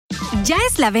Ya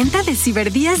es la venta de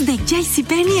Ciberdías de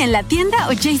JCPenney en la tienda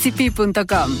o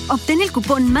jcp.com. Obtén el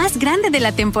cupón más grande de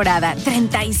la temporada,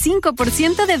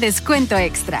 35% de descuento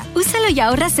extra. Úsalo y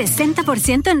ahorra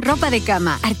 60% en ropa de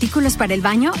cama, artículos para el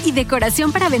baño y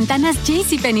decoración para ventanas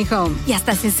JCPenney Home. Y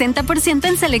hasta 60%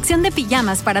 en selección de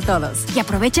pijamas para todos. Y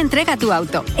aprovecha entrega a tu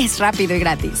auto. Es rápido y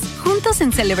gratis. Juntos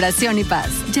en celebración y paz.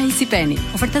 JCPenney.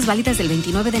 Ofertas válidas del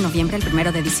 29 de noviembre al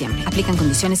 1 de diciembre. Aplican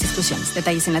condiciones y exclusiones.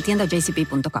 Detalles en la tienda o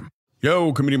jcp.com.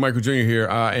 Yo, Comedian Michael Jr. here.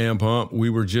 I am pumped.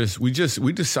 We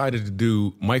decided to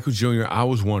do Michael Jr. I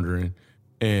was wondering,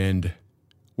 and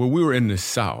we were in the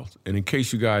South. And in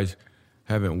case you guys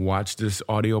haven't watched this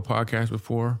audio podcast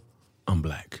before, I'm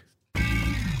black.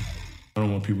 I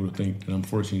don't want people to think that I'm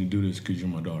forcing you to do this because you're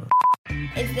my daughter.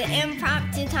 It's the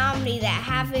impromptu comedy that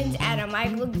happens at a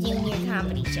Michael Jr.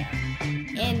 comedy show.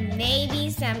 And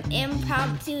maybe some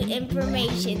impromptu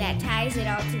information that ties it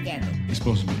all together. It's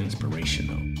supposed to be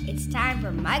inspirational. It's time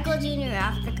for Michael Jr.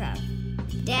 Off the Cuff.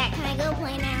 Dad, can I go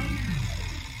play now?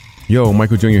 Yo,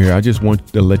 Michael Jr. here. I just want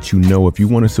to let you know if you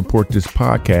want to support this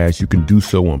podcast, you can do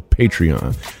so on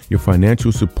Patreon. Your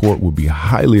financial support will be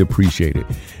highly appreciated.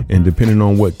 And depending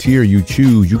on what tier you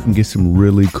choose, you can get some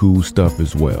really cool stuff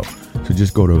as well. So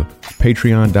just go to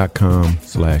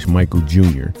patreon.com/Michael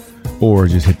Jr. or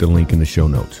just hit the link in the show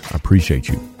notes. I appreciate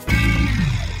you.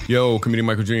 Yo, Comedian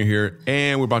Michael Jr. here.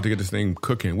 And we're about to get this thing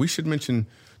cooking. We should mention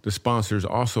the sponsors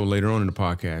also later on in the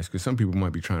podcast because some people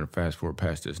might be trying to fast forward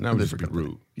past this. Now we're just being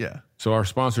rude. Yeah. So our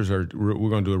sponsors are,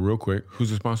 we're going to do it real quick. Who's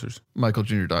the sponsors?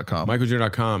 MichaelJr.com.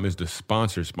 MichaelJr.com is the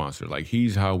sponsor. Like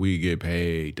he's how we get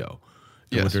paid though.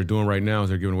 And yes. What they're doing right now is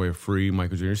they're giving away a free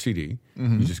Michael Jr. CD.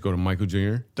 Mm-hmm. You just go to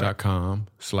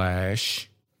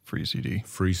michaeljr.com/free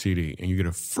CD and you get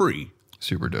a free.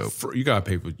 Super dope. Free, you gotta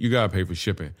pay for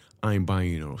shipping. I ain't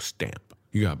buying you no stamp.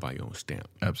 You gotta buy your own stamp.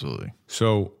 Absolutely.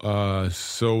 So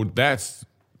that's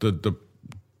the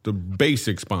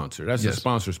basic sponsor. That's the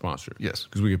sponsor. Yes.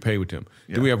 Because we get paid with them.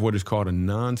 Yeah. Then we have what is called a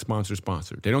non-sponsor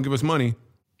sponsor. They don't give us money,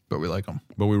 but we like them.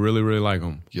 But we really, really like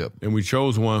them. Yep. And we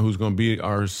chose one who's going to be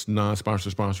our non-sponsor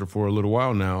sponsor for a little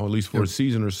while now, at least for a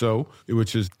season or so,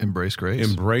 which is Embrace Grace.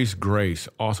 Embrace Grace.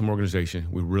 Awesome organization.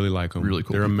 We really like them. Really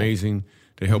cool. They're people. Amazing.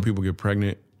 They help people get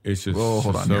pregnant. It's just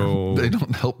hold on so... They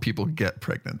don't help people get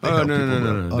pregnant. They help people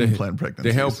with unplanned pregnancies.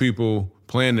 They help people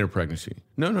plan their pregnancy.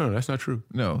 No, that's not true.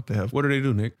 No, they have... What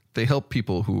do, Nick? They help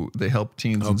people they help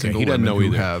teens and single he doesn't women know who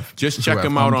either. have... Just check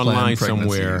them out online somewhere.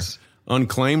 Pregnancies.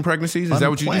 Unclaimed pregnancies? Is that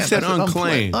what you said?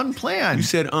 Unclaimed. Unplanned. You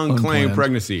said unclaimed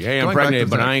pregnancy. Hey, I'm pregnant,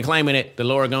 but I ain't claiming it. The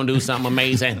Lord gonna do something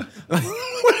amazing.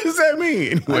 What does that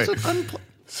mean? Anyway.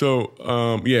 So,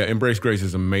 Embrace Grace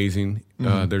is amazing.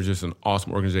 Mm-hmm. They're just an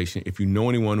awesome organization. If you know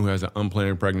anyone who has an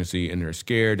unplanned pregnancy and they're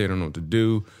scared, they don't know what to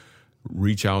do,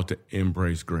 reach out to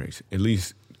Embrace Grace. At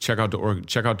least check out their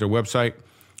website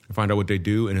and find out what they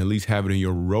do, and at least have it in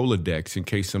your Rolodex in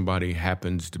case somebody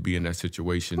happens to be in that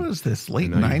situation. What is this,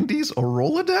 late 90s? A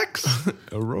Rolodex?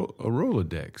 a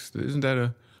Rolodex. Isn't that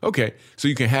a... Okay, so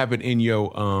you can have it in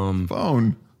your...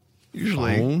 phone.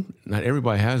 Usually. Phone? Not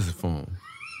everybody has a phone.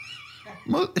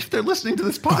 If they're listening to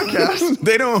this podcast,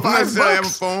 they don't necessarily have a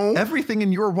phone. Everything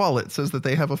in your wallet says that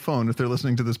they have a phone if they're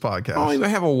listening to this podcast. I don't even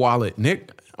have a wallet, Nick.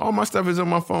 All my stuff is on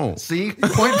my phone. See?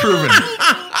 Point proven.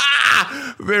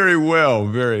 Very well.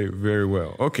 Very, very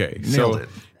well. Okay. Nailed it.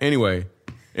 Anyway,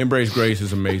 Embrace Grace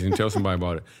is amazing. Tell somebody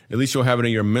about it. At least you'll have it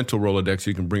in your mental Rolodex so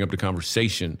you can bring up the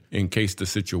conversation in case the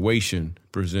situation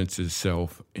presents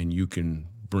itself and you can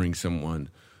bring someone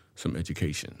some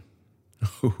education.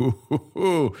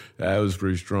 That was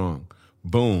pretty strong.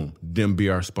 Boom. Them be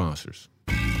our sponsors.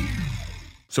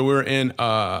 So we're in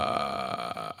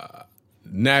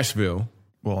Nashville.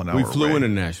 Well, now we flew into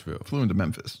Nashville. Flew into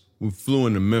Memphis. We flew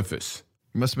into Memphis.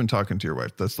 You must have been talking to your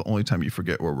wife. That's the only time you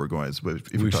forget where we're going. Is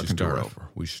if you're talking to your wife.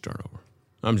 We should start over.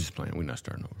 I'm just playing. We're not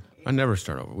starting over. I never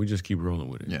start over. We just keep rolling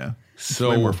with it. Yeah. It's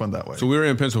way more fun that way. So we were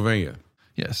in Pennsylvania.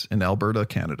 Yes, in Alberta,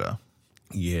 Canada.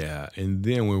 Yeah, and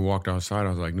then when we walked outside, I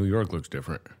was like, New York looks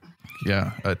different.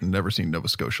 Yeah, I'd never seen Nova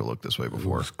Scotia look this way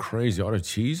before. It was crazy. All the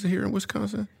cheese here in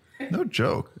Wisconsin. No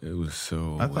joke. It was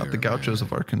so I thought the gauchos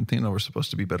of Argentina were supposed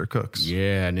to be better cooks.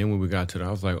 Yeah, and then when we got to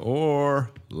I was like,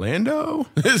 Orlando?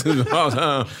 This is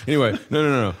awesome. Anyway,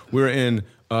 no. We were in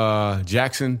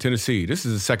Jackson, Tennessee. This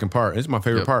is the second part. This is my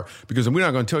favorite part because we're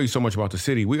not going to tell you so much about the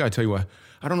city. We got to tell you what.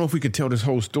 I don't know if we could tell this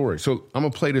whole story. So I'm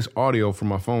going to play this audio from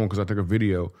my phone because I took a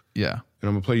video. Yeah. And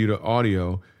I'm going to play you the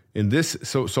audio. And this,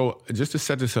 so just to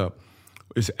set this up,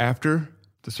 it's after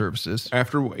the services.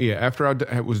 After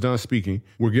I was done speaking,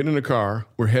 we're getting in the car.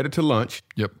 We're headed to lunch.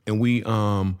 Yep. And we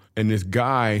and this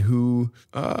guy who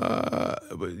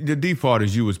the default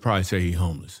is you would probably say he's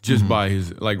homeless just by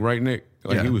his right, Nick.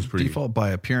 He was pretty default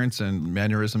by appearance and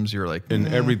mannerisms. You're like and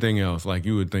everything else. Like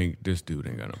you would think this dude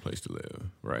ain't got no place to live,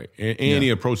 right? And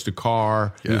he approached the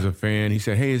car. He was a fan. He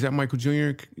said, "Hey, is that Michael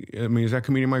Jr.? Is that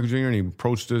comedian Michael Jr.?" And he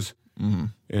approached us. Mm-hmm.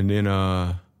 And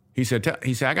then he said,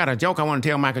 "I got a joke I want to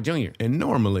tell Michael Jr." And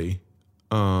normally,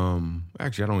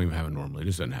 actually, I don't even have it normally.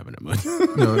 This doesn't happen that much.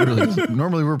 No, it really doesn't.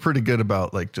 Normally, we're pretty good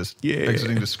about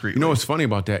exiting discreetly. You know what's funny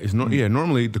about that is,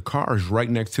 normally the car is right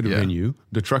next to the venue.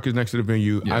 The truck is next to the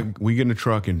venue. Yeah. We get in the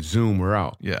truck and zoom, we're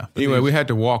out. Yeah. Anyway, we had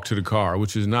to walk to the car,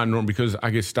 which is not normal because I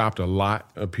get stopped a lot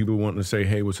of people wanting to say,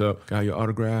 "Hey, what's up? Got your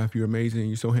autograph? You're amazing.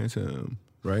 You're so handsome."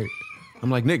 Right? I'm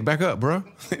like, "Nick, back up, bro."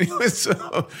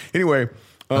 Anyway.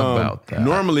 About that.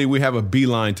 Normally we have a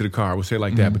beeline to the car. We'll say it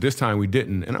like that, but this time we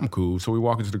didn't, and I'm cool. So we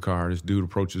walk into the car. This dude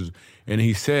approaches, and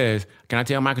he says, "Can I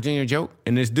tell Michael Jr. a joke?"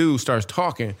 And this dude starts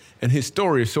talking, and his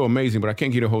story is so amazing, but I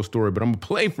can't get the whole story. But I'm gonna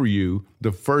play for you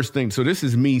the first thing. So this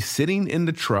is me sitting in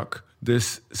the truck.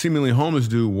 This seemingly homeless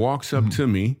dude walks up to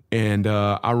me, and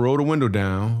I roll the window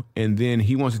down, and then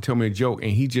he wants to tell me a joke,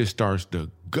 and he just starts to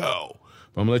go.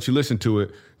 But I'm gonna let you listen to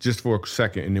it just for a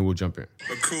second, and then we'll jump in.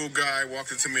 A cool guy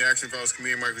walked up to me, asking if I was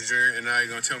comedian Michael Jr., and now you're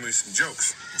gonna tell me some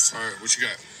jokes. All right, what you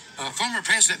got? Former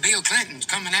President Bill Clinton's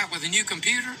coming out with a new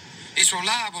computer. It's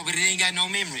reliable, but it ain't got no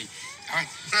memory. All right.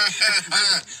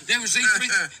 There was these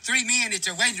three men at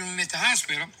the waiting room at the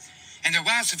hospital, and their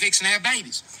wives are fixing to have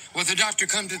babies. Well, the doctor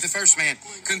come to the first man.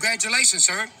 "Congratulations,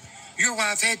 sir. Your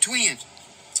wife had twins."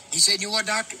 He said, "You know what,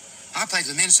 doctor? I play for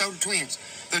the Minnesota Twins."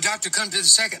 The doctor come to the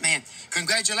second man.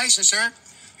 "Congratulations, sir.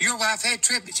 Your wife had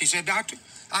triplets." He said, "Doctor,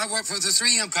 I work for the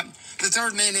 3M company." The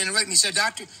third man interrupted me and said,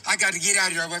 "Doctor, I got to get out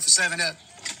of here. I work for 7-Up."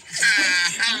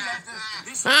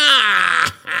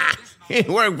 He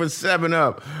worked for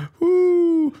 7-Up.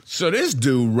 Woo. So this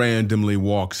dude randomly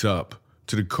walks up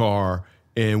to the car,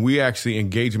 and we actually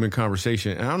engage him in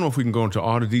conversation. And I don't know if we can go into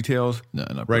all the details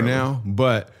right now,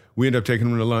 but we ended up taking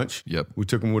him to lunch. Yep. We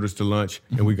took him with us to lunch,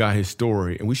 and we got his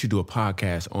story. And we should do a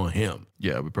podcast on him.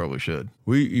 Yeah, we probably should.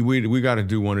 We got to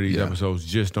do one of these episodes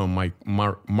just on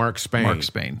Mark Spain. Mark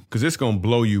Spain. Because it's going to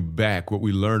blow you back what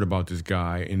we learned about this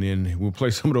guy. And then we'll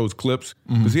play some of those clips.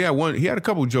 Because he had a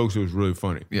couple of jokes that was really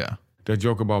funny. Yeah. That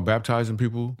joke about baptizing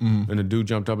people, and the dude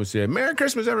jumped up and said, "Merry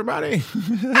Christmas, everybody."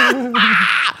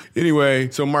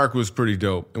 Anyway, so Mark was pretty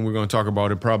dope, and we're going to talk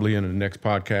about it probably in the next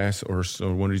podcast or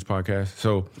one of these podcasts.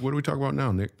 So what do we talk about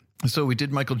now, Nick? So we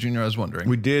did Michael Jr., I was wondering.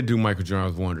 We did do Michael Jr., I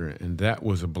was wondering, and that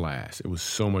was a blast. It was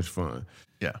so much fun.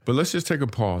 Yeah. But let's just take a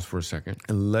pause for a second,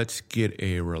 and let's get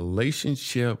a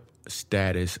relationship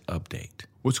status update.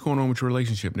 What's going on with your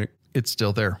relationship, Nick? It's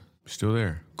still there. Still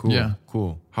there. Cool. Yeah.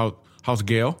 Cool. How's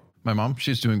Gail? My mom,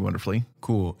 she's doing wonderfully.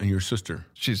 Cool. And your sister?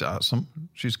 She's awesome.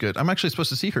 She's good. I'm actually supposed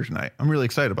to see her tonight. I'm really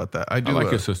excited about that. I like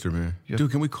your sister, man.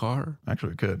 Dude, can we call her? Actually,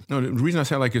 we could. No, the reason I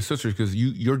say I like your sister is because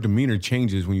your demeanor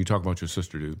changes when you talk about your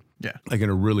sister, dude. Yeah. Like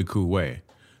in a really cool way.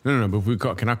 No, but if we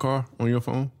call, can I call on your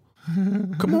phone?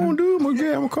 Come on, dude. I'm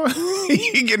going to call.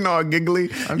 You're getting all giggly.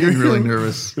 I'm getting really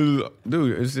nervous. Dude,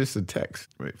 it's just a text.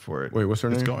 Wait for it. Wait, what's her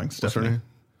name? It's going. What's Stephanie. her name?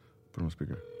 Put on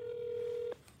speaker.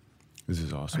 This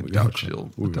is awesome. I doubt she'll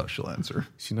answer.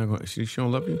 She's not going. She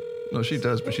don't love you? No, she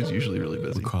does, but she's usually really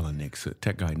busy. We're calling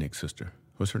tech guy Nick's sister.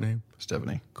 What's her name?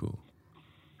 Stephanie. Cool.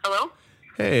 Hello?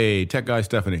 Hey, tech guy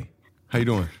Stephanie. How you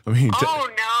doing? No. Wait,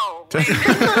 this is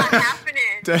not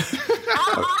happening.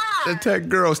 The tech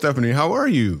girl Stephanie. How are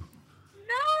you?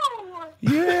 No.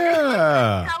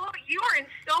 Yeah. Hello, you are in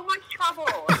so much trouble.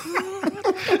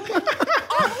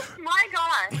 Oh my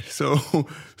gosh. So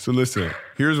listen.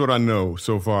 Here's what I know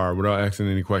so far, without asking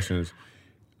any questions.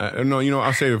 No,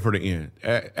 I'll save it for the end.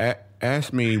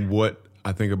 Ask me what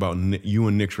I think about you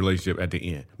and Nick's relationship at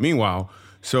the end. Meanwhile,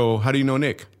 so how do you know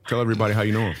Nick? Tell everybody how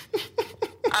you know him.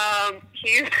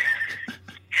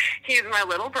 He's my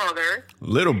little brother.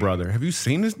 Little brother? Have you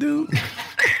seen this dude?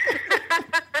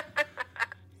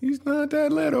 He's not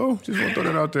that little. Just want to throw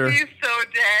that out there. He's so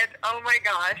dead. Oh my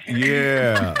gosh.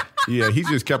 Yeah. He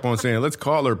just kept on saying, "Let's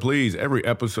call her, please." Every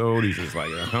episode, he's just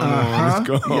like, "Come on, let's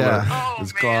call her.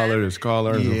 Let's call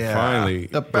her." Yeah. And finally,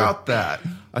 about that.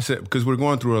 I said, because we're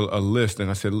going through a list, and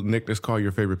I said, "Nick, let's call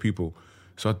your favorite people."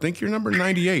 So I think you're number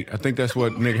 98. I think that's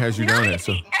what Nick has you down at.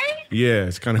 So yeah,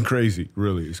 it's kind of crazy.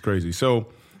 Really, it's crazy. So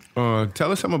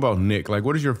tell us something about Nick. Like,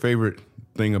 what is your favorite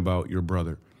thing about your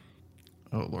brother?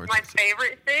 Oh, Lord. My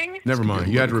favorite thing? Never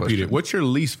mind. You had to repeat it. What's your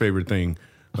least favorite thing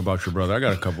about your brother? I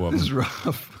got a couple of them. This is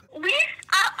rough. Least?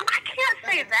 I can't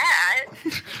say that.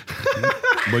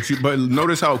 But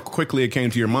notice how quickly it came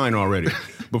to your mind already.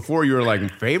 Before you were like,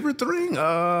 favorite thing?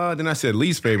 Then I said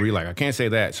least favorite. You're like, I can't say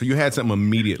that. So you had something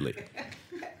immediately.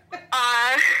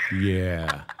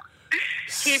 Yeah.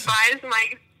 He buys my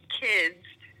kids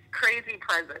crazy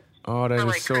presents. Oh, that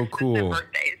is so cool.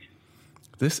 Birthdays.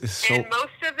 This is so... And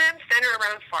most of them center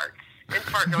around farts and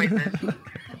fart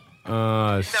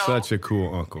noises. Such a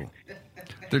cool uncle.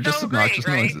 They're just obnoxious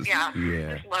great, right? noises. Yeah.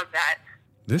 Yeah. Just love that.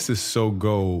 This is so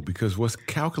gold because what's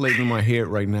calculating in my head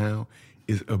right now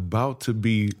is about to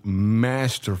be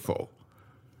masterful.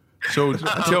 So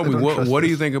tell me, what do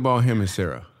you think about him and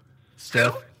Sarah?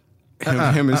 Steph?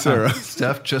 Him and Sarah.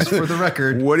 Steph, just for the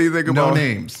record. What do you think about no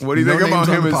names? What do you think about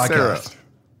him and Sarah? Podcast.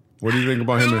 What do you think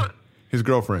about him and his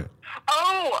girlfriend?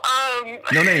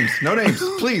 No names. No names.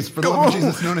 Please, for the love of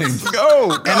Jesus, no names.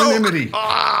 Go. Anonymity.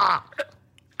 I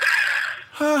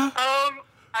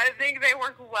think they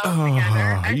work well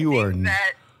together. You are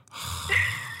that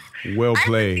well I have to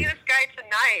played. see this guy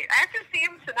tonight. I have to see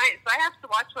him tonight, so I have to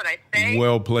watch what I say.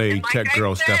 Well played, And like tech I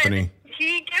girl said, Stephanie.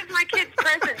 He gives my kids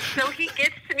presents, so he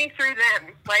gets to me through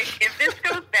them. Like, if this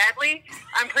goes badly,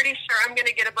 I'm pretty sure I'm going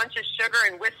to get a bunch of sugar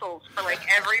and whistles for, like,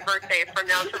 every birthday from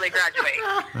now until they graduate.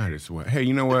 That is what. Hey,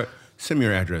 you know what? Send me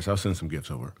your address. I'll send some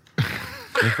gifts over.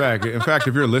 In fact,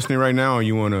 if you're listening right now and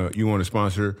you want to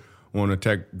sponsor one of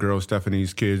Tech Girl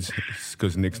Stephanie's kids,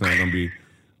 because Nick's not going to be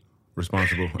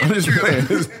responsible. I'm just playing.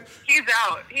 He's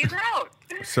out.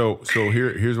 So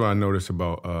here's what I noticed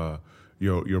about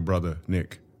your brother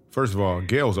Nick. First of all,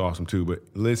 Gail's awesome too, but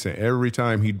listen, every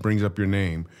time he brings up your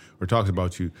name or talks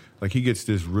about you, like he gets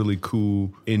this really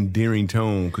cool, endearing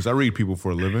tone, because I read people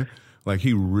for a living. Like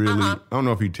he really, I don't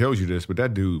know if he tells you this, but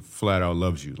that dude flat out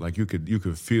loves you. Like you could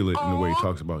feel it in the way he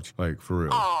talks about you. Like for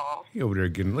real. Aww. He over there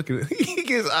look at it.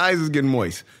 His eyes is getting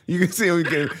moist. You can see him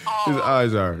his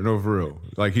eyes are. No, for real.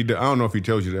 Like I don't know if he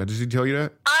tells you that. Does he tell you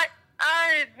that?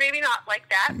 Maybe not like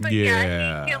that, but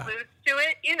yeah he alludes to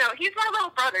it. You know, he's my little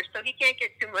brother, so he can't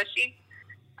get too mushy.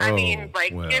 I mean,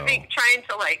 like, trying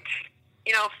to, like,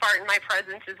 you know, fart in my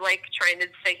presence is like trying to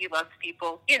say he loves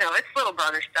people. You know, it's little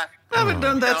brother stuff. I haven't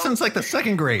done that since, like, the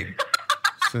second grade.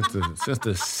 Since the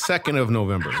 2nd of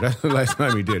November. That's the last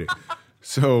time he did it.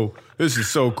 So, this is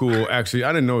so cool. Actually,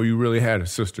 I didn't know you really had a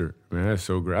sister. Man, that's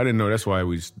so great. I didn't know. That's why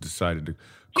we decided to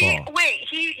call.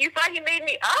 You thought he made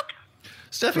me up?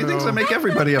 Steffi thinks I make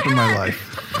everybody up in my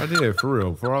life. I did, for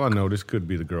real. For all I know, this could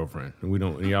be the girlfriend.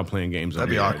 And y'all playing games. That'd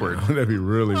be awkward. Right. That'd be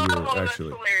really weird, actually. That's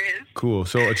hilarious. Cool.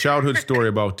 So a childhood story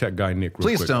about tech guy Nick. Real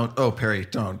Please quick. don't. Oh, Perry,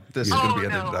 don't. This is going to be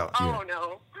edited out.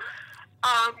 No.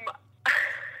 I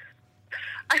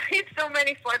mean, so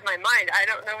many flood my mind. I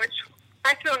don't know which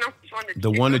one to The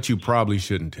choose. one that you probably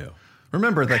shouldn't tell.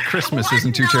 Remember that Christmas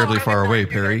isn't too terribly far away,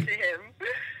 Perry.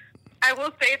 I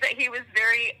will say that he was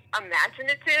very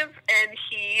imaginative, and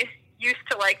he used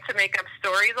to like to make up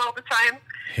stories all the time.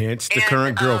 Hence the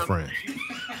current girlfriend.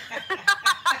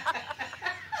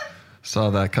 Saw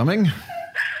that coming.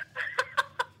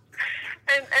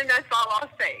 And that's all I'll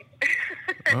say.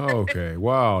 Okay.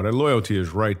 Wow. That loyalty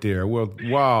is right there. Well,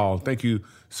 wow. Thank you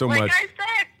so much. Like I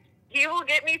said, he will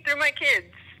get me through my kids.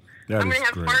 That I'm going is to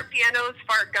have great. fart pianos,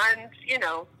 fart guns, you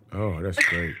know. Oh, that's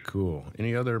great. Cool.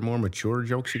 Any other more mature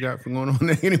jokes you got going on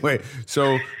there? Anyway,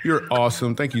 so you're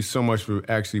awesome. Thank you so much for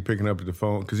actually picking up the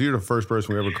phone, because you're the first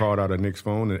person we ever called out of Nick's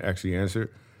phone and actually answered.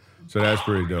 So that's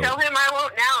pretty dope. Tell him I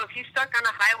won't now. If he's stuck on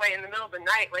a highway in the middle of the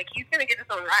night, like, he's going to get his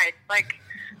own ride. Like,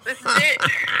 this is it.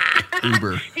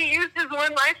 Uber. He used his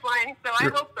one lifeline, so I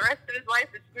hope the rest of his life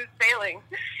is smooth sailing.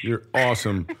 You're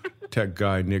awesome, tech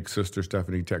guy Nick, sister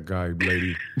Stephanie, tech guy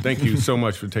lady. Thank you so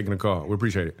much for taking the call. We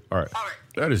appreciate it. All right. All right.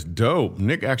 That is dope.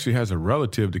 Nick actually has a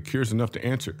relative that cares enough to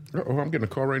answer. Oh, I'm getting a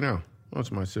call right now. Oh, it's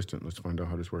my assistant. Let's find out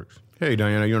how this works. Hey,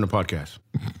 Diana, you're on the podcast.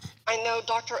 I know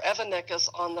Dr. Evanek is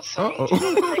on the phone. Uh-oh.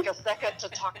 Can you take a second to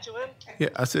talk to him? Yeah,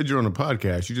 I said you're on the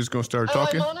podcast. You just gonna start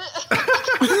talking? I'm on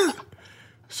it?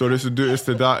 So this is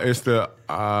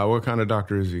what kind of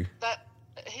doctor is he?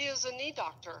 He is a knee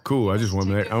doctor. Cool. I want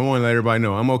to let everybody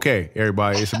know I'm okay.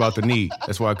 Everybody, it's about the knee.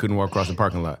 That's why I couldn't walk across the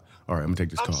parking lot. All right, I'm gonna take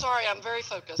this call. I'm sorry, I'm very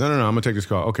focused. No, I'm gonna take this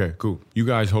call. Okay, cool. You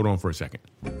guys hold on for a second.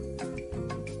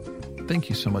 Thank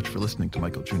you so much for listening to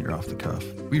Michael Jr. Off the Cuff.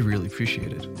 We really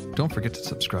appreciate it. Don't forget to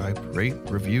subscribe, rate,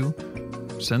 review,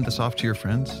 send this off to your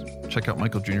friends. Check out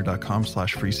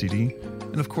michaeljr.com/free CD.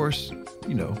 And of course,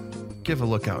 give a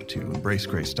look out to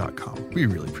embracegrace.com. We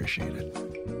really appreciate it.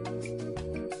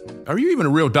 Are you even a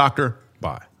real doctor?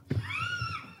 Bye.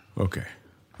 Okay,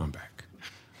 I'm back.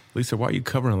 Lisa, why are you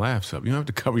covering laughs up? You don't have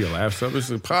to cover your laughs up. This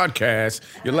is a podcast.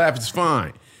 Your laugh is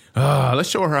fine. Let's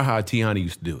show her how Tiana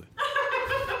used to do it.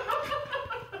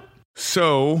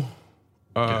 So,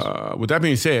 With that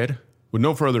being said, with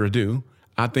no further ado,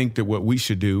 I think that what we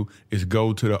should do is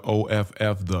go to the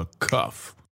OFF the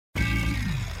cuff.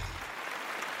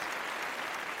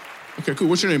 Okay, cool.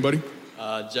 What's your name, buddy?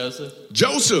 Joseph.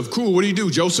 Joseph. Cool. What do you do,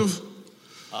 Joseph?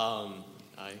 I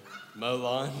mow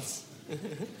lawns.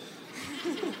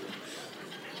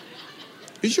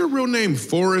 Is your real name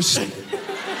Forrest?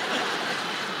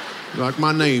 Like,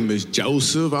 my name is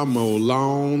Joseph. I mow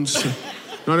lawns.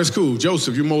 No, that's cool.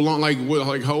 Joseph, you mow lawns. Like,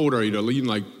 how old are you, though? You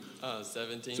like...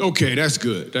 17. Okay, that's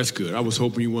good. That's good. I was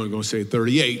hoping you weren't going to say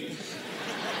 38.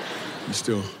 You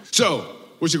still... So,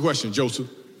 what's your question, Joseph?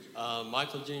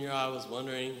 Michael Jr., I was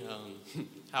wondering,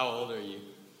 how old are you?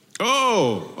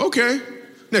 Oh, okay.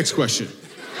 Next question.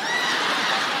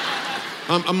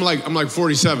 I'm like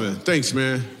 47. Thanks,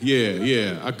 man.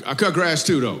 Yeah. I cut grass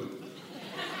too, though.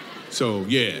 So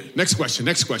yeah. Next question.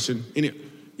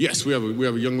 Yes, we have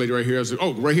a young lady right here.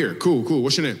 Oh, right here. Cool.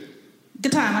 What's your name?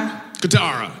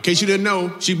 Katara. In case you didn't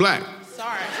know, she black.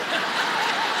 Sorry.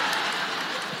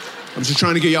 I'm just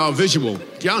trying to get y'all a visual.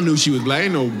 Y'all knew she was black.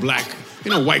 Ain't no black.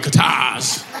 Ain't no white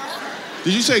Katars.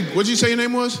 What'd you say your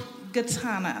name was?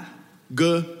 Gatana.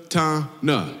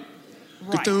 Gatana.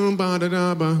 Right.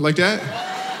 Like that?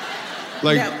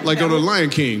 Like on the Lion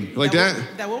King. Like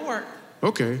that? That will work.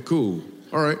 Okay, cool.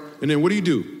 All right. And then what do you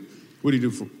do? What do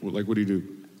you do?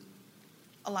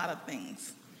 A lot of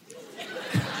things.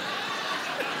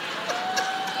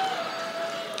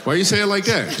 Why you say it like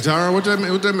that? Katara, what that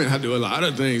mean? I do a lot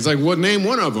of things. Like, what? Name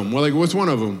one of them. Well, like, what's one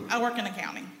of them? I work in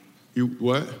accounting. You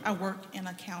what? I work in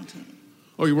accounting.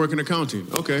 Oh, you work in accounting.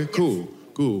 Okay, cool.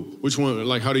 Which one?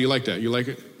 Like, how do you like that? You like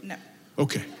it? No.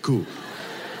 Okay, cool.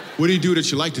 What do you do that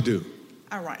you like to do?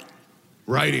 I write.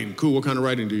 Writing. Cool. What kind of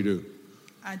writing do you do?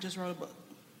 I just wrote a book.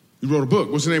 You wrote a book.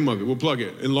 What's the name of it? We'll plug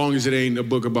it. As long as it ain't a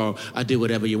book about, I did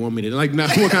whatever you want me to. Like,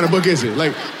 what kind of book is it?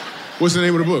 Like, what's the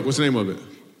name of the book? What's the name of it?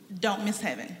 Don't Miss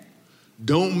Heaven.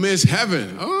 Don't Miss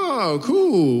Heaven. Oh,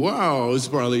 cool. Wow. It's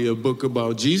probably a book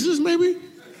about Jesus, maybe?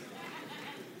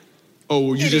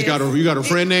 Oh, you got a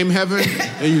friend named Heaven?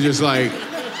 And you just like,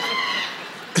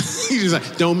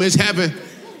 don't miss heaven.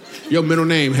 Your middle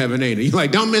name, Heaven, ain't it? You're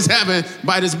like, don't miss heaven,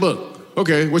 buy this book.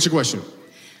 Okay, what's your question?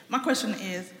 My question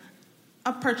is,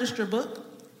 I purchased your book,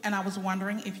 and I was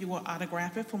wondering if you will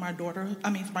autograph it for my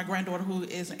granddaughter who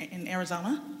is in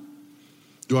Arizona.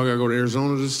 Do I gotta go to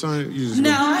Arizona this time?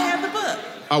 I have the book.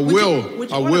 I will. Would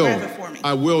you autograph it for me?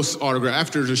 I will autograph.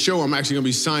 After the show, I'm actually gonna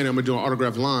be signing. I'm gonna do an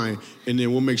autograph line, and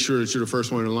then we'll make sure that you're the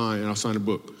first one in line, and I'll sign the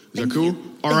book. Is that cool?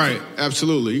 All right,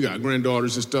 absolutely. You got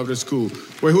granddaughters and stuff. That's cool.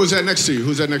 Wait, who's that next to you?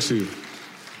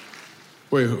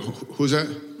 Wait, who's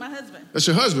that? My husband. That's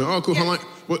your husband. Oh, cool. Yes. How long?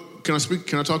 What? Can I speak?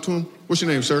 Can I talk to him? What's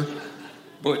your name, sir?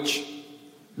 Butch.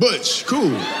 Butch.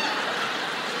 Cool.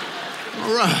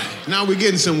 All right. Now we're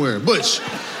getting somewhere. Butch.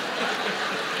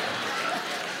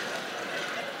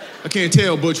 I can't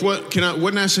tell, Butch. What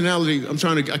nationality?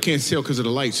 I can't tell because of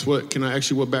the lights. What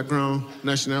background,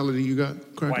 nationality you got?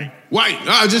 White. White.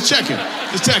 Just checking.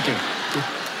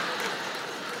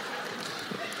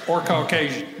 Or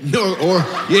Caucasian. No,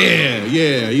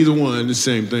 yeah. Either one, the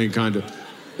same thing, kind of.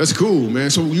 That's cool,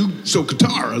 man. So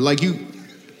Katara, like you,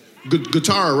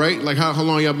 guitar, right? Like how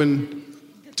long y'all been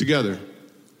together?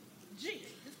 G.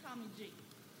 Just call me G.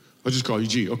 I'll just call you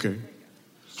G. Okay.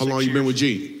 How long you been with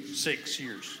G? 6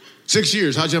 years. 6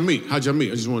 years. How'd y'all meet? I just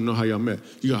want to know how y'all met.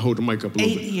 You gotta hold the mic up a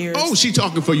little bit. 8 years. Oh, she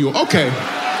talking for you. Okay.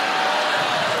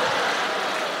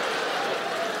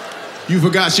 You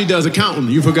forgot she does accounting.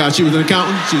 You forgot she was an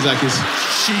accountant? She's like this.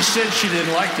 She said she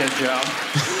didn't like that job.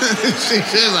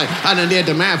 She's like, I done did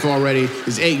the math already.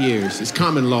 It's 8 years. It's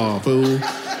common law, fool.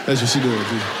 That's what she doing.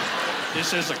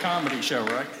 This is a comedy show,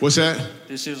 right? What's that?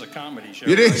 This is a comedy show.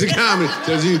 It is a comedy.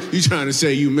 You trying to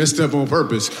say you messed up on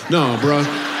purpose. No, bro.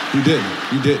 You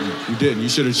didn't. You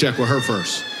should have checked with her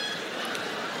first.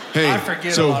 Hey, I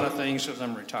forget a lot of things because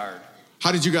I'm retired.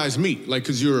 How did you guys meet? Like,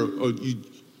 because you're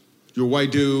a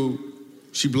white dude,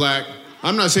 she black.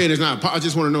 I'm not saying it's not. I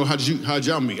just want to know how'd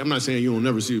y'all meet. I'm not saying you don't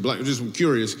never see black. I'm just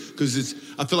curious because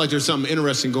I feel like there's something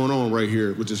interesting going on right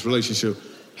here with this relationship.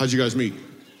 How'd you guys meet?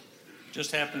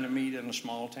 Just happened to meet in a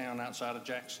small town outside of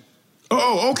Jackson.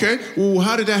 Oh, okay. Well,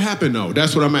 how did that happen, though?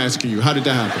 That's what I'm asking you. How did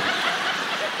that happen?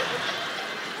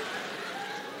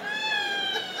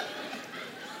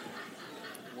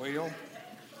 Well.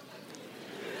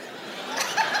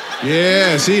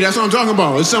 Yeah, see, that's what I'm talking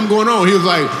about. There's something going on. He was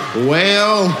like,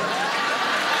 well.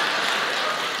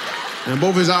 And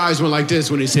both his eyes went like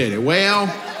this when he said it. Well,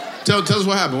 tell us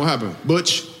what happened. What happened?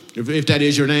 Butch, if that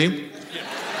is your name.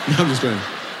 Yeah. I'm just kidding.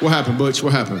 What happened, Butch?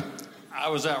 What happened? I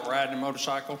was out riding a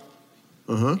motorcycle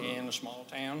in a small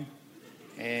town,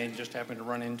 and just happened to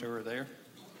run into her there.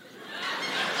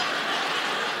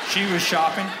 She was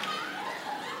shopping.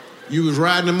 You was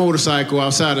riding a motorcycle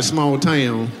outside a small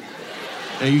town,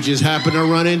 and you just happened to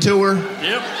run into her?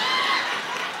 Yep.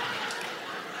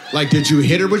 Like, did you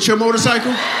hit her with your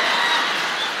motorcycle?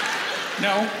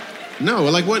 No. No,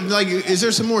 like what? Like, is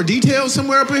there some more details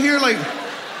somewhere up in here? Like,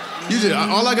 you just,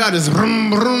 all I got is brum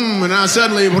brum, and now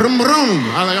suddenly brum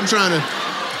brum. I'm trying to.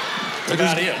 That's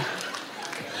about it.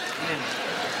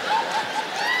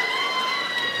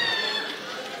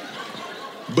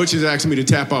 Butch is asking me to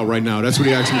tap out right now. That's what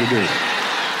he asked me to do.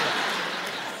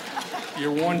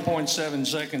 You're 1.7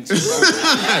 seconds.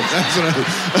 That's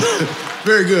what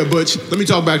very good, Butch. Let me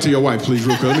talk back to your wife, please,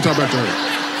 real quick. Let me talk back to her.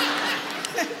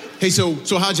 Hey, so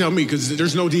how'd y'all meet? Because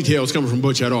there's no details coming from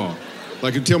Butch at all.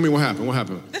 Like, tell me what happened. What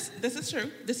happened? This is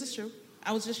true. This is true.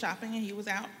 I was just shopping and he was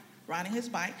out riding his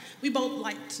bike. We both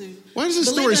like to. Why is this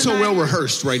story so well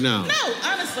rehearsed right now? No,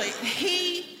 honestly,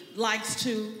 he likes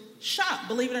to shop.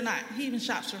 Believe it or not, he even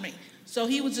shops for me. So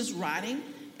he was just riding,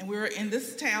 and we were in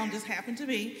this town. Just happened to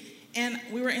be, and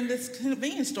we were in this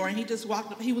convenience store, and he just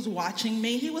walked up. He was watching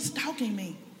me. He was stalking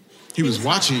me. He was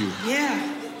watching you.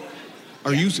 Yeah.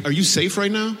 Are you safe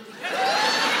right now?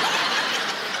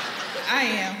 I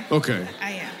am. Okay.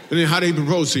 I am. And then how did he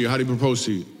propose to you? How did he propose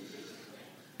to you?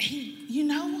 You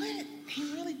know what? He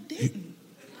really didn't.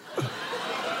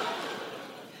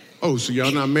 Oh, so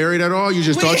y'all not married at all? You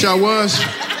just thought y'all was?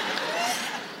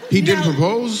 He didn't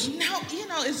propose? No,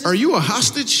 it's just... Are you a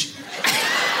hostage?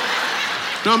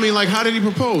 No, I mean, like, how did he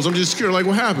propose? I'm just curious, like,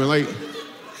 what happened? Like,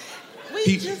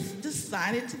 we just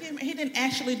decided to get married. He didn't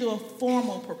actually do a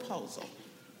formal proposal,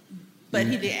 but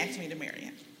he did ask me to marry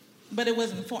him. But it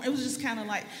wasn't formal. It was just kind of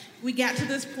like, we got to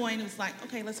this point, it was like,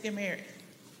 okay, let's get married.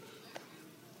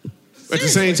 Seriously. At the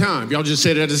same time? Y'all just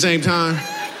said it at the same time?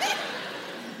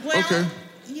 Well, okay.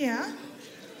 Yeah.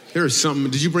 There is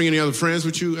something. Did you bring any other friends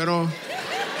with you at all?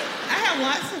 I have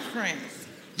lots of friends.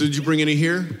 Did you bring any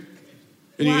here?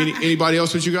 Anybody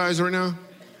else with you guys right now?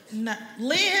 No.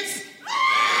 Liz.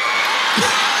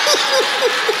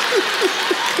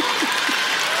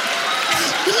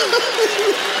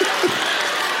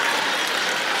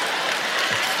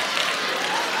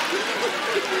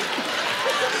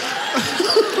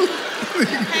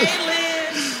 Hey,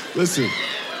 Liz. Listen,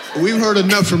 we've heard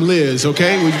enough from Liz,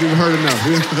 okay? We've heard enough.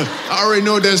 I already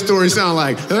know what that story sounds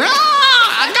like.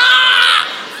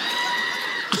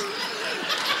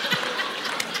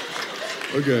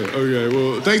 Okay.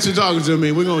 Well, thanks for talking to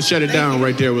me. We're going to shut it down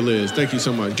right there with Liz. Thank you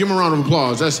so much. Give him a round of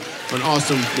applause. That's an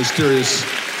awesome, mysterious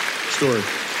story.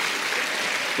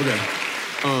 Okay.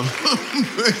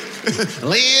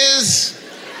 Liz.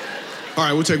 All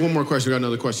right, we'll take one more question. We got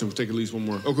another question. We'll take at least one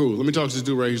more. Oh, cool. Let me talk to this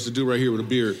dude right here. It's the dude right here with a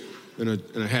beard and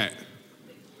a hat.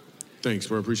 Thanks,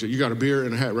 bro. I appreciate it. You got a beard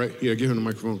and a hat, right? Yeah, give him the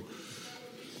microphone.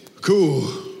 Cool.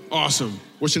 Awesome.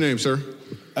 What's your name, sir?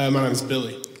 My name is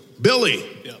Billy. Billy.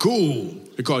 Yeah. Cool.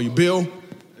 They call you Bill?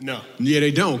 No. Yeah,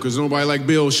 they don't, because nobody like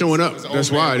Bill showing up.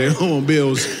 That's why they don't want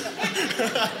Bills.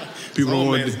 People don't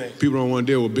want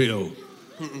to deal with Bill.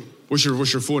 Mm-mm. What's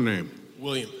your full name?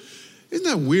 William. Isn't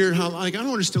that weird how, like, I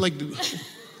don't understand, like,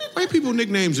 white people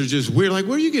nicknames are just weird. Like,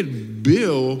 where do you get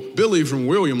Billy from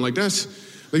William? Like, that's,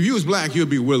 like, if you was black, you'd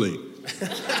be Willie.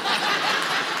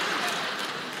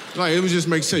 Like, it would just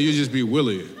make sense. You'd just be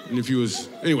Willie. And if you was,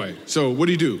 anyway, so what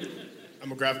do you do?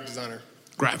 I'm a graphic designer.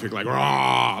 Graphic, like,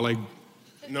 raw, like.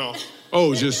 No.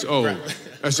 Oh, just, that's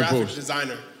graphic supposed.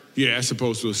 designer. Yeah, as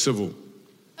opposed to a civil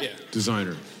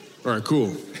designer. All right,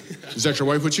 cool. Is that your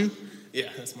wife with you? Yeah,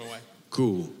 that's my wife.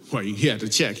 Cool. Well, he had to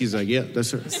check. He's like, yeah,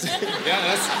 that's her. This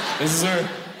is her.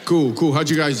 Cool. How'd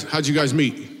you guys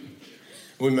meet?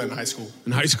 We met in high school.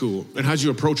 In high school. And how'd you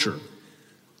approach her?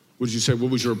 What did you say? What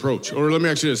was your approach? Or let me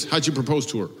ask you this. How'd you propose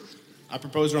to her? I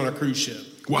proposed her on a cruise ship.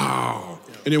 Wow.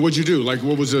 Yeah. And then what'd you do? Like,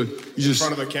 what was in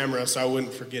front of the camera, so I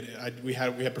wouldn't forget it. We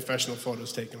had professional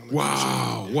photos taken on the cruise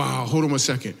ship. Wow. Hold on 1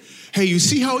 second. Hey, you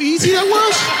see how easy that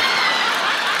was?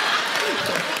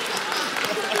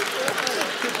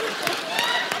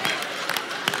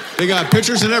 They got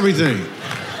pictures and everything.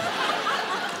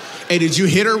 Hey, did you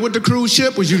hit her with the cruise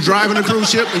ship? Was you driving the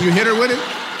cruise ship and you hit her with it?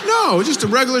 No, just a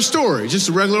regular story. Just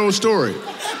a regular old story.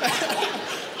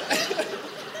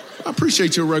 I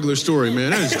appreciate your regular story,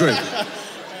 man. That is great.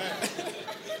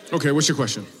 Okay, what's your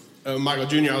question? Michael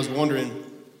Jr., I was wondering,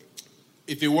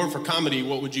 if it weren't for comedy,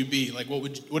 what would you be? Like, what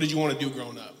did you want to do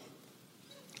growing up?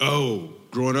 Oh,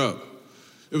 growing up.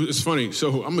 It's funny.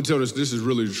 So I'm gonna tell this. This is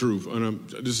really the truth, and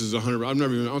this is 100. I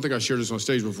don't think I shared this on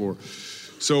stage before.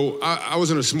 So I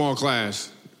was in a small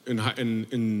class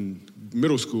in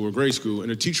middle school or grade school,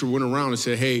 and the teacher went around and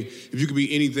said, hey, if you could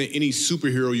be any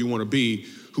superhero you want to be,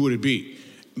 who would it be?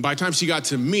 And by the time she got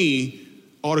to me,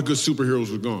 all the good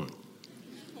superheroes were gone.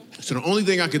 So the only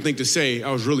thing I could think to say,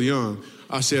 I was really young,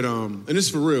 I said, and this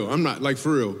is for real, I'm not, like,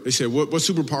 for real. They said, what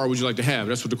superpower would you like to have?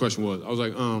 That's what the question was. I was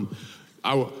like,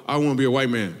 I want to be a white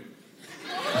man.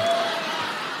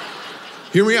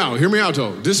 Hear me out,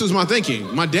 though. This was my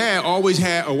thinking. My dad always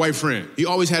had a white friend. He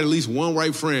always had at least one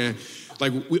white friend.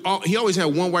 Like, he always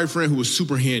had one white friend who was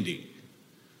super handy.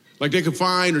 Like, they could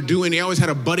find or do anything. They always had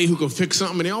a buddy who could fix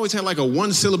something, and they always had, like, a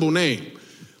one-syllable name.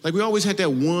 Like, we always had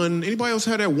that one. Anybody else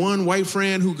had that one white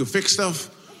friend who could fix stuff?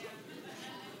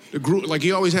 The group, like,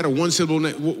 he always had a one-syllable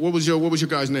name. What was your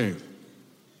guy's name?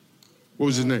 What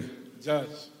was his name? Josh.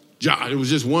 It was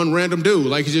just one random dude.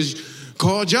 Like, he just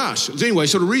called Josh. Anyway,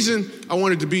 so the reason I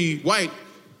wanted to be white,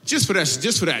 just for that,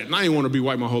 and I didn't want to be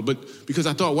white my whole, but because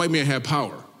I thought white men had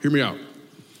power. Hear me out.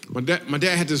 My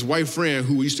dad had this white friend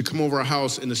who used to come over our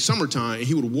house in the summertime, and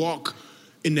he would walk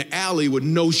in the alley with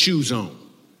no shoes on.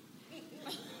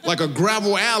 Like a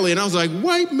gravel alley, and I was like,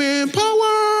 white man power!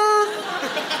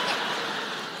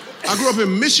 I grew up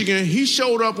in Michigan. He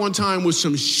showed up one time with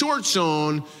some shorts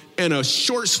on and a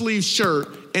short sleeve shirt,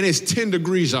 and it's 10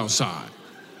 degrees outside.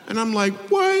 And I'm like,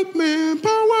 white man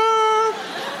power!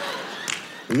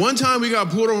 One time we got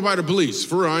pulled over by the police.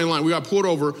 For real, I ain't lying. We got pulled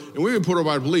over, and we got pulled over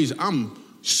by the police. I'm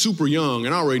super young,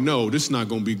 and I already know this is not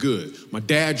gonna be good. My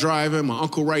dad driving, my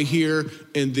uncle right here,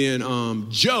 and then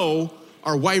Joe,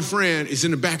 our white friend, is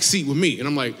in the back seat with me. And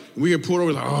I'm like, we get pulled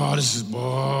over, like, oh, this is,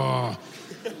 oh.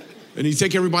 And he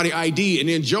take everybody ID, and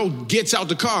then Joe gets out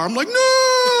the car. I'm like,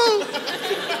 no!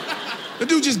 The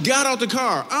dude just got out the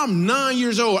car. I'm 9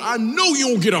 years old. I know you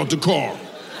don't get out the car.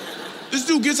 This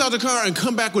dude gets out the car and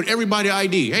come back with everybody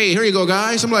ID. Hey, here you go,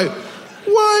 guys. I'm like,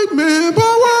 white man power!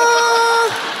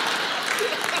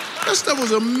 That stuff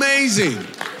was amazing.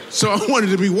 So I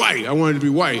wanted to be white.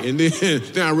 And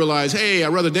then I realized, hey,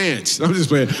 I'd rather dance. I'm just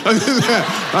playing. I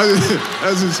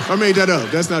made that up.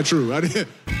 That's not true. I didn't.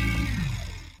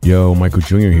 Yo, Michael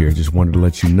Jr. here. Just wanted to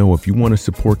let you know, if you want to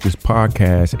support this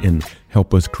podcast and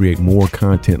help us create more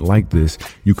content like this,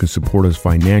 you can support us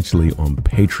financially on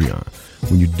Patreon.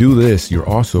 When you do this, you're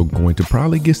also going to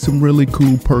probably get some really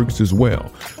cool perks as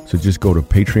well. So just go to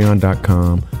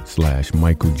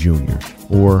patreon.com/Michael Jr.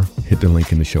 or hit the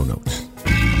link in the show notes.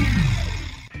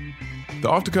 The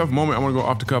off-the-cuff moment I want to go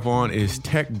off-the-cuff on is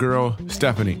tech girl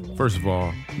Stephanie. First of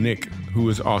all, Nick, who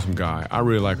is an awesome guy. I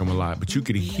really like him a lot. But you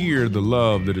could hear the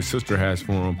love that his sister has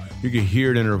for him. You can hear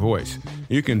it in her voice.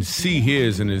 You can see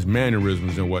his and his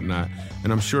mannerisms and whatnot.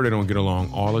 And I'm sure they don't get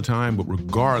along all the time. But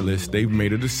regardless, they've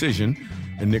made a decision,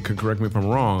 and Nick could correct me if I'm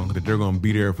wrong, that they're going to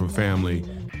be there for family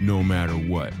no matter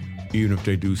what. Even if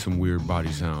they do some weird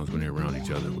body sounds when they're around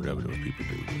each other, whatever those people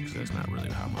do. Because that's not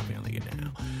really how my family get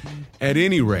down. At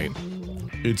any rate,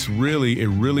 it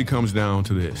really comes down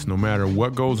to this. No matter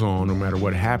what goes on, no matter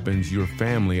what happens, your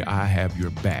family, I have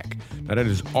your back. Now, that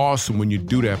is awesome when you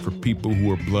do that for people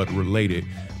who are blood related,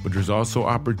 but there's also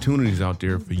opportunities out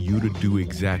there for you to do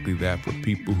exactly that for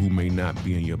people who may not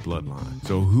be in your bloodline.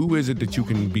 So who is it that you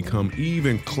can become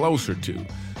even closer to?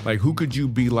 Like, who could you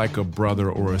be like a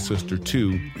brother or a sister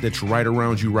to that's right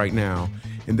around you right now?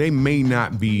 And they may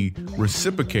not be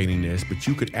reciprocating this, but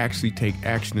you could actually take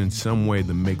action in some way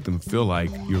to make them feel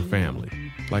like your family.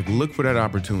 Like, look for that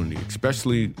opportunity,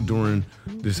 especially during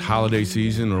this holiday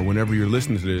season or whenever you're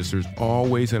listening to this. There's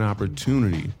always an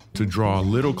opportunity to draw a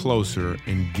little closer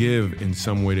and give in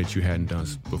some way that you hadn't done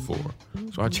before.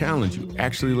 So I challenge you,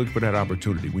 actually look for that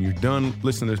opportunity. When you're done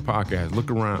listening to this podcast, look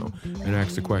around and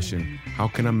ask the question, how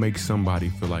can I make somebody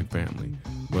feel like family,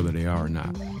 whether they are or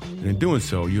not? And in doing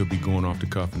so, you'll be going off the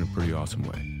cuff in a pretty awesome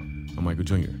way. I'm Michael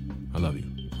Jr. I love you.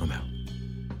 I'm out.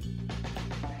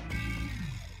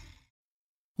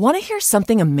 Want to hear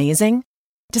something amazing?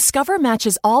 Discover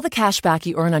matches all the cash back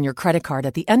you earn on your credit card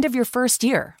at the end of your first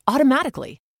year,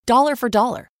 automatically, dollar for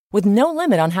dollar, with no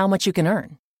limit on how much you can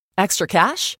earn. Extra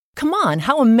cash? Come on,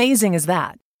 how amazing is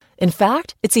that? In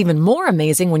fact, it's even more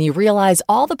amazing when you realize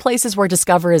all the places where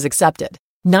Discover is accepted.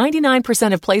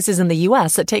 99% of places in the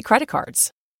U.S. that take credit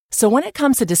cards. So when it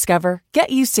comes to Discover,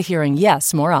 get used to hearing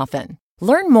yes more often.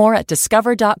 Learn more at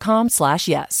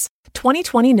discover.com/yes.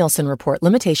 2020 Nielsen Report.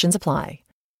 Limitations apply.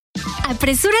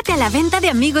 Apresúrate a la venta de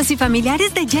amigos y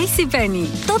familiares de JCPenney.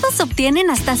 Todos obtienen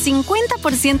hasta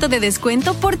 50% de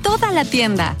descuento por toda la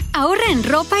tienda. Ahorra en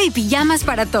ropa y pijamas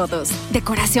para todos,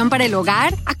 decoración para el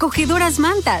hogar, acogedoras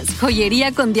mantas,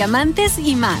 joyería con diamantes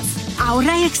y más.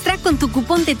 Ahorra extra con tu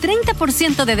cupón de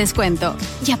 30% de descuento.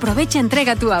 Y aprovecha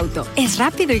entrega tu auto. Es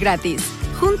rápido y gratis.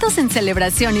 Juntos en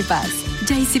celebración y paz.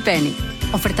 JCPenney.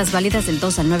 Ofertas válidas del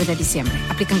 2 al 9 de diciembre.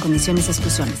 Aplican condiciones y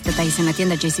exclusiones. Detalles en la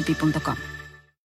tienda jcp.com.